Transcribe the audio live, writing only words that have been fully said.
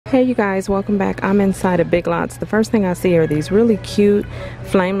Hey you guys, welcome back. I'm inside of Big Lots. The first thing I see are these really cute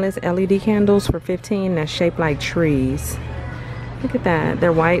flameless LED candles for $15 that's shaped like trees. Look at that.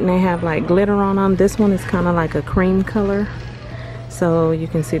 They're white and they have like glitter on them. This one is kind of like a cream color, so you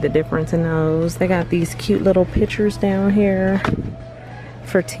can see the difference in those. They got these cute little pictures down here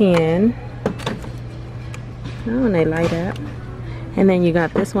for $10. Oh, and they light up. And then you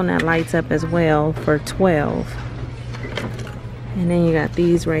got this one that lights up as well for $12. And then you got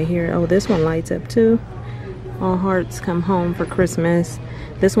these right here. Oh, this one lights up too. All hearts come home for Christmas.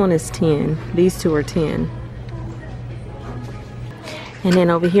 This one is $10. These two are $10. And then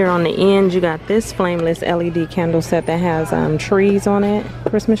over here on the end, you got this flameless LED candle set that has trees on it,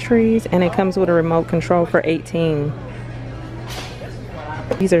 Christmas trees, and it comes with a remote control for $18.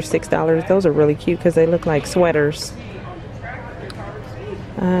 These are $6. Those are really cute because they look like sweaters.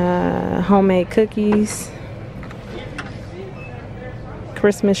 Homemade cookies.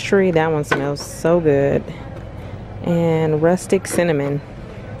 Christmas tree, that one smells so good. And rustic cinnamon.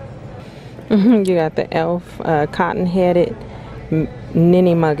 You got the elf cotton-headed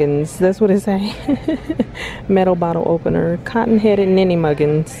ninny muggins. That's what it say. Metal bottle opener, cotton-headed ninny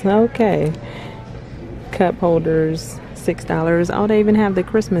muggins. Okay. Cup holders, $6. Oh, they even have the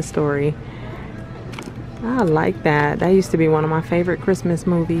Christmas story. I like that. That used to be one of my favorite Christmas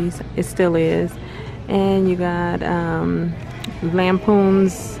movies. It still is. And you got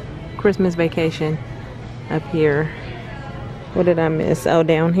Lampoon's Christmas Vacation up here. What did I miss? Oh,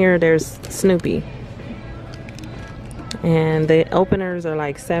 down here there's Snoopy. And the openers are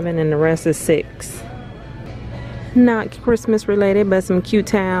like $7 and the rest is $6. Not Christmas related, but some cute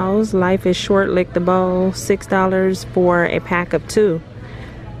towels. Life is short, lick the bowl. $6 for a pack of 2.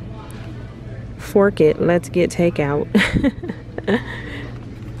 Fork it, let's get takeout.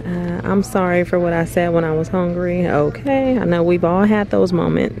 I'm sorry for what I said when I was hungry. Okay, I know we've all had those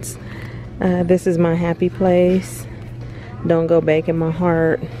moments. This is my happy place. Don't go baking my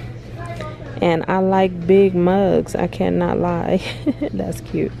heart. And I like big mugs, I cannot lie. That's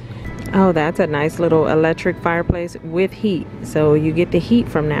cute. Oh, that's a nice little electric fireplace with heat. So you get the heat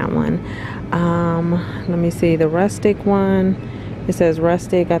from that one. Let me see, the rustic one. It says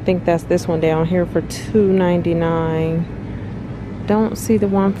rustic. I think that's this one down here for $2.99. Don't see the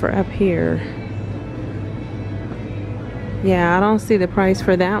one for up here. Yeah, I don't see the price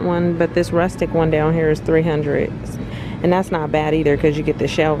for that one, but this rustic one down here is $300. And that's not bad either because you get the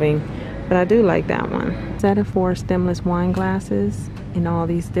shelving. But I do like that one. Set of 4 stemless wine glasses in all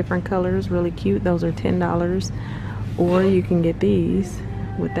these different colors. Really cute. Those are $10. Or you can get these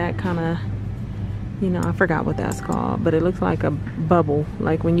with that kind of, you know, I forgot what that's called, but it looks like a bubble,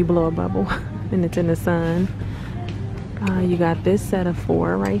 like when you blow a bubble and it's in the sun. You got this set of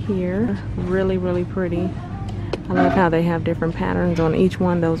 4 right here. Really, really pretty. I love how they have different patterns on each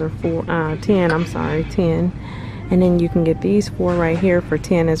one. Those are 10, I'm sorry, 10. And then you can get these 4 right here for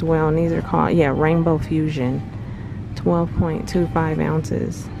 10 as well. And these are called, yeah, Rainbow Fusion. 12.25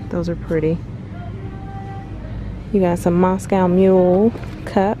 ounces. Those are pretty. You got some Moscow Mule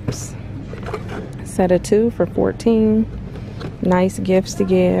cups. Set of 2 for $14. Nice gifts to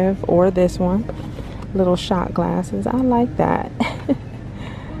give. Or this one. Little shot glasses. I like that.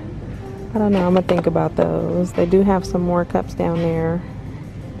 I don't know. I'm going to think about those. They do have some more cups down there.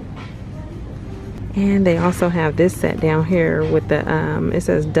 And they also have this set down here with the, it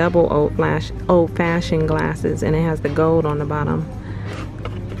says double old-fashioned glasses. And it has the gold on the bottom.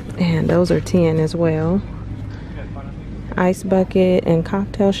 And those are 10 as well. Ice bucket and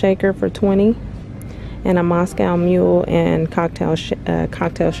cocktail shaker for $20. And a Moscow Mule and cocktail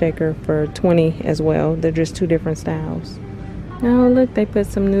shaker for $20 as well. They're just 2 different styles. Oh, look, they put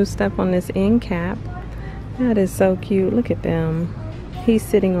some new stuff on this end cap. That is so cute. Look at them. He's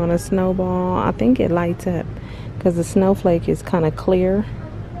sitting on a snowball. I think it lights up because the snowflake is kind of clear.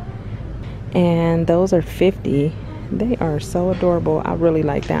 And those are $50. They are so adorable. I really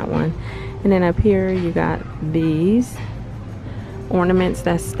like that one. And then up here you got these ornaments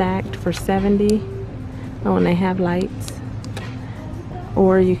that's stacked for $70. Oh, and they have lights.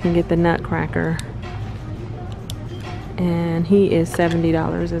 Or you can get the Nutcracker. And he is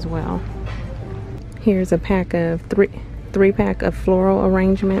 $70 as well. Here's a pack of 3-pack of floral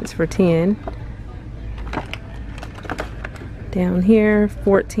arrangements for $10. Down here,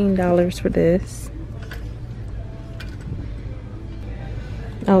 $14 for this.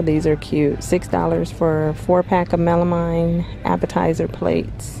 Oh, these are cute. $6 for a 4-pack of melamine appetizer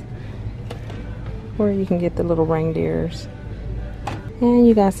plates. Or you can get the little reindeers. And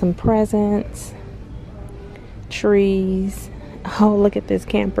you got some presents, trees. Oh, look at this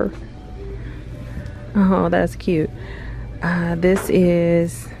camper. Oh, that's cute. This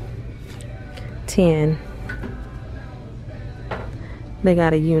is 10. They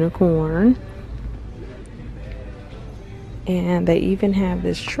got a unicorn. And they even have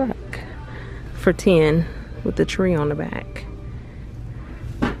this truck for 10 with the tree on the back.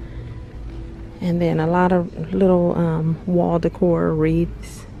 And then a lot of little wall decor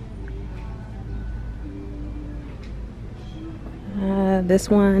wreaths. This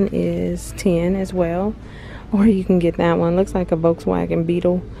one is 10 as well. Or you can get that one. Looks like a Volkswagen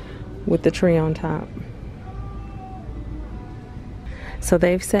Beetle with the tree on top. So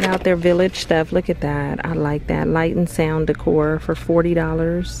they've set out their village stuff. Look at that. I like that. Light and sound decor for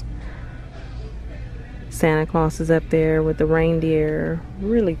 $40. Santa Claus is up there with the reindeer.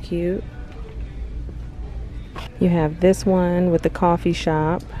 Really cute. You have this one with the coffee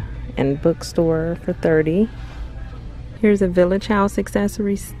shop and bookstore for $30. Here's a village house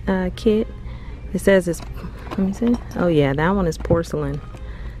accessories kit. It says it's, let me see. Oh yeah, that one is porcelain.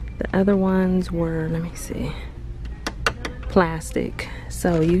 The other ones were, let me see, plastic.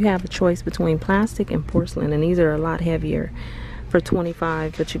 So you have a choice between plastic and porcelain, and these are a lot heavier for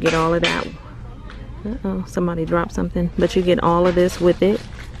 $25, but you get all of that. Uh-oh, somebody dropped something. But you get all of this with it.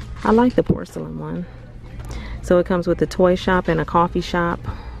 I like the porcelain one. So it comes with a toy shop and a coffee shop,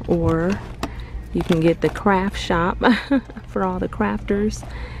 or you can get the craft shop for all the crafters.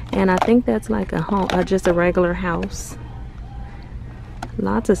 And I think that's like a home, just a regular house.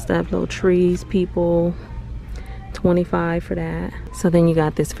 Lots of stuff, little trees, people. $25 for that. So then you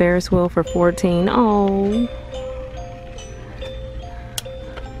got this Ferris wheel for $14. Oh.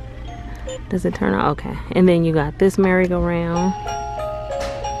 Does it turn on? Okay. And then you got this merry-go-round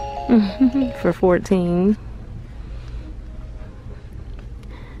for $14.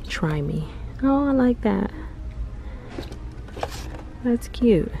 Try me. Oh, I like that. That's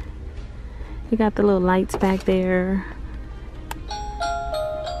cute. You got the little lights back there.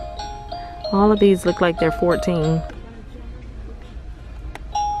 All of these look like they're $14.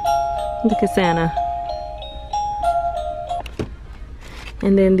 Look at Santa.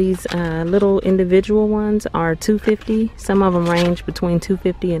 And then these little individual ones are $2.50. Some of them range between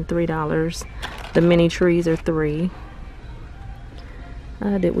 $2.50 and $3. The mini trees are $3.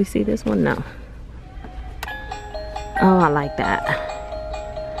 Did we see this one? No. Oh, I like that.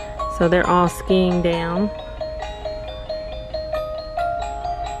 So they're all skiing down.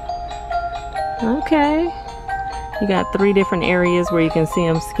 Okay. You got 3 different areas where you can see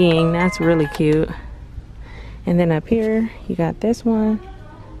them skiing. That's really cute. And then up here, you got this one.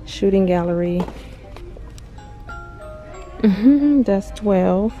 Shooting gallery. That's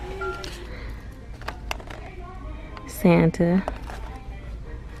 $12. Santa.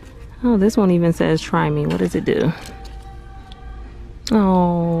 Oh, this one even says try me. What does it do?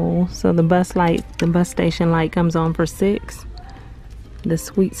 Oh, so the bus light, the bus station light comes on for $6. The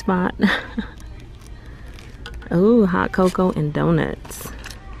sweet spot. Oh, hot cocoa and donuts.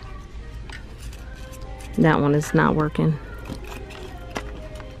 That one is not working.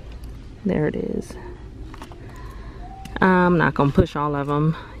 There it is. I'm not gonna push all of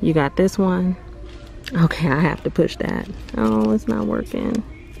them. You got this one. Okay, I have to push that. Oh, it's not working.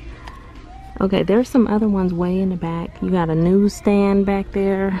 Okay, there's some other ones way in the back. You got a newsstand back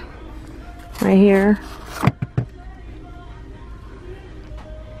there. Right here.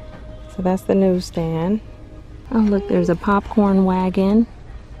 So that's the newsstand. Oh, look, there's a popcorn wagon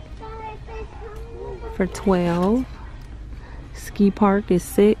for $12. Ski park is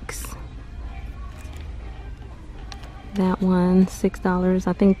 $6. That one, $6.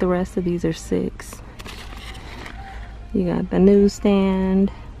 I think the rest of these are $6. You got the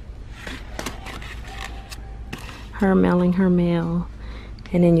newsstand. Her mailing her mail.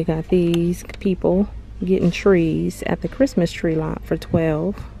 And then you got these people getting trees at the Christmas tree lot for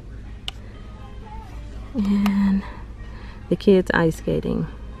 $12. And the kids ice skating.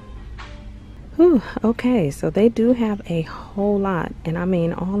 Whew, okay, so they do have a whole lot, and I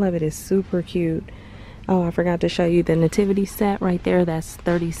mean all of it is super cute. Oh, I forgot to show you the nativity set right there. That's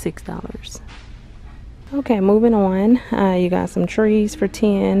 $36. Okay, moving on. You got some trees for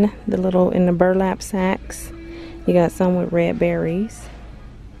 $10. The little in the burlap sacks. You got some with red berries.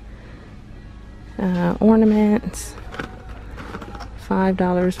 Ornaments.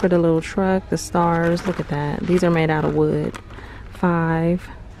 $5 for the little truck. The stars, look at that. These are made out of wood. $5.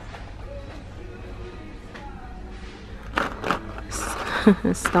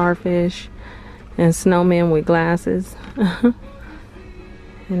 Starfish and snowmen with glasses. And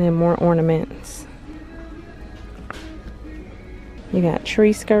then more ornaments. You got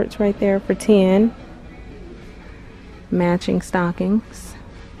tree skirts right there for $10. Matching stockings.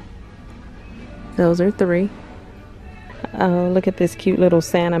 Those are $3. Oh, look at this cute little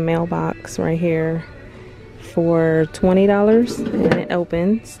Santa mailbox right here for $20, and it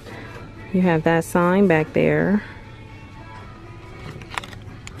opens. You have that sign back there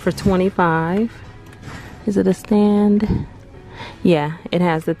for $25. Is it a stand? Yeah, it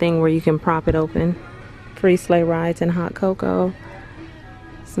has the thing where you can prop it open. Free sleigh rides and hot cocoa.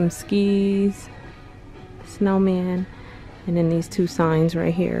 Some skis, snowman, and then these two signs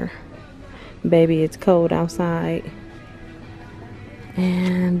right here. Baby, it's cold outside.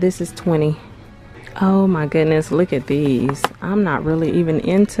 And this is 20. Oh my goodness, look at these. I'm not really even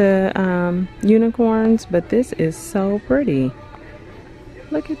into unicorns, but this is so pretty.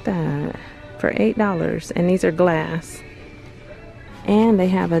 Look at that. For $8, and these are glass. And they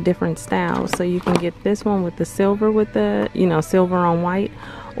have a different style, so you can get this one with the silver, with the, you know, silver on white,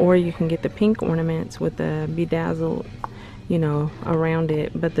 or you can get the pink ornaments with the bedazzled, you know, around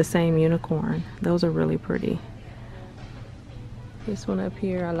it, but the same unicorn. Those are really pretty. This one up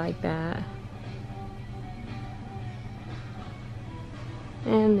here, I like that.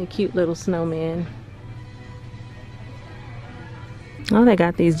 And the cute little snowman. Oh, they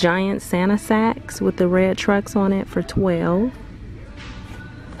got these giant Santa sacks with the red trucks on it for $12.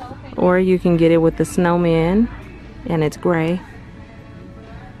 Or you can get it with the snowman, and it's gray.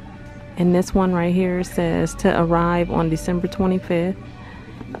 And this one right here says to arrive on December 25th.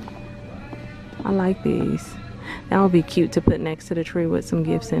 I like these. That would be cute to put next to the tree with some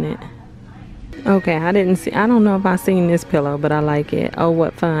gifts in it. Okay, I don't know if I seen this pillow, but I like it. Oh,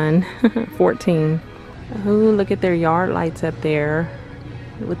 what fun. 14. Oh, look at their yard lights up there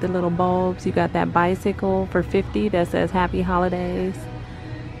with the little bulbs. You got that bicycle for 50 that says Happy Holidays.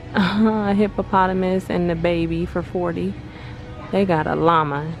 A hippopotamus and the baby for 40. They got a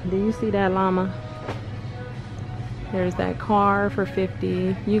llama. Do you see that llama? There's that car for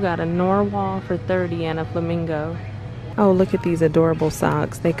 50. You got a narwhal for 30 and a flamingo. Oh, look at these adorable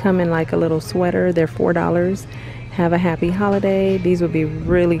socks. They come in like a little sweater. They're $4. Have a happy holiday. These would be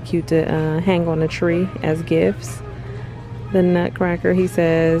really cute to hang on a tree as gifts. The Nutcracker, he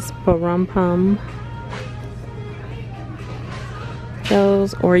says parum pum.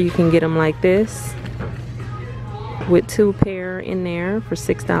 Those, or you can get them like this with 2 pair in there for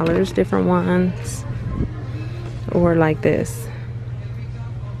 $6, different ones, or like this,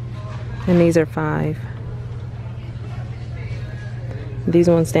 and these are $5. These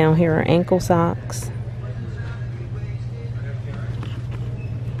ones down here are ankle socks,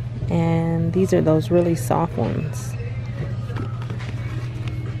 and these are those really soft ones.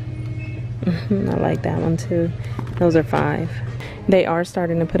 I like that one too. Those are $5. They are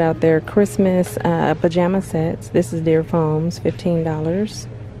starting to put out their Christmas pajama sets. This is Dear Foams, $15.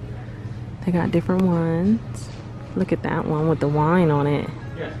 They got different ones. Look at that one with the wine on it.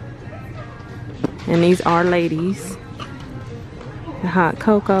 And these are ladies. The hot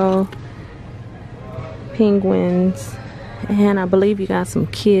cocoa, penguins, and I believe you got some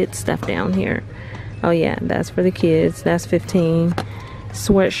kids stuff down here. Oh yeah, that's for the kids. That's 15.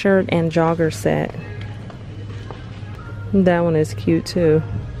 Sweatshirt and jogger set. That one is cute too.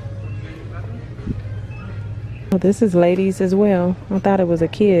 Oh, this is ladies as well. I thought it was a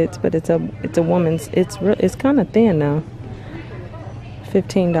kid's, but it's a woman's. It's kind of thin though.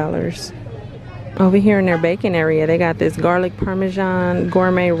 $15. Over here in their baking area, they got this garlic parmesan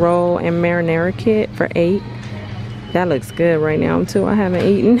gourmet roll and marinara kit for $8. That looks good right now too. I haven't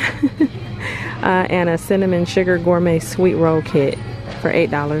eaten. And a cinnamon sugar gourmet sweet roll kit for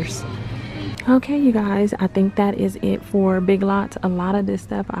 $8. Okay, you guys, I think that is it for Big Lots. A lot of this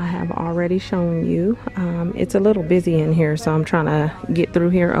stuff I have already shown you. It's a little busy in here, so I'm trying to get through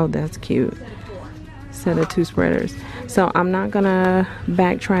here. Oh, that's cute. Set of 2 spreaders. So I'm not gonna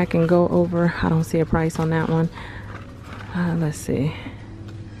backtrack and go over. I don't see a price on that one. Let's see.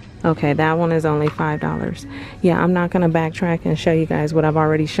 Okay, that one is only $5. Yeah, I'm not gonna backtrack and show you guys what I've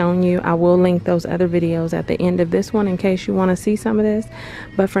already shown you. I will link those other videos at the end of this one in case you want to see some of this.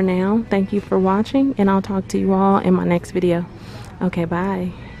 But for now, thank you for watching, and I'll talk to you all in my next video. Okay,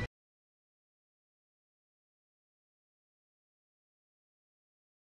 bye.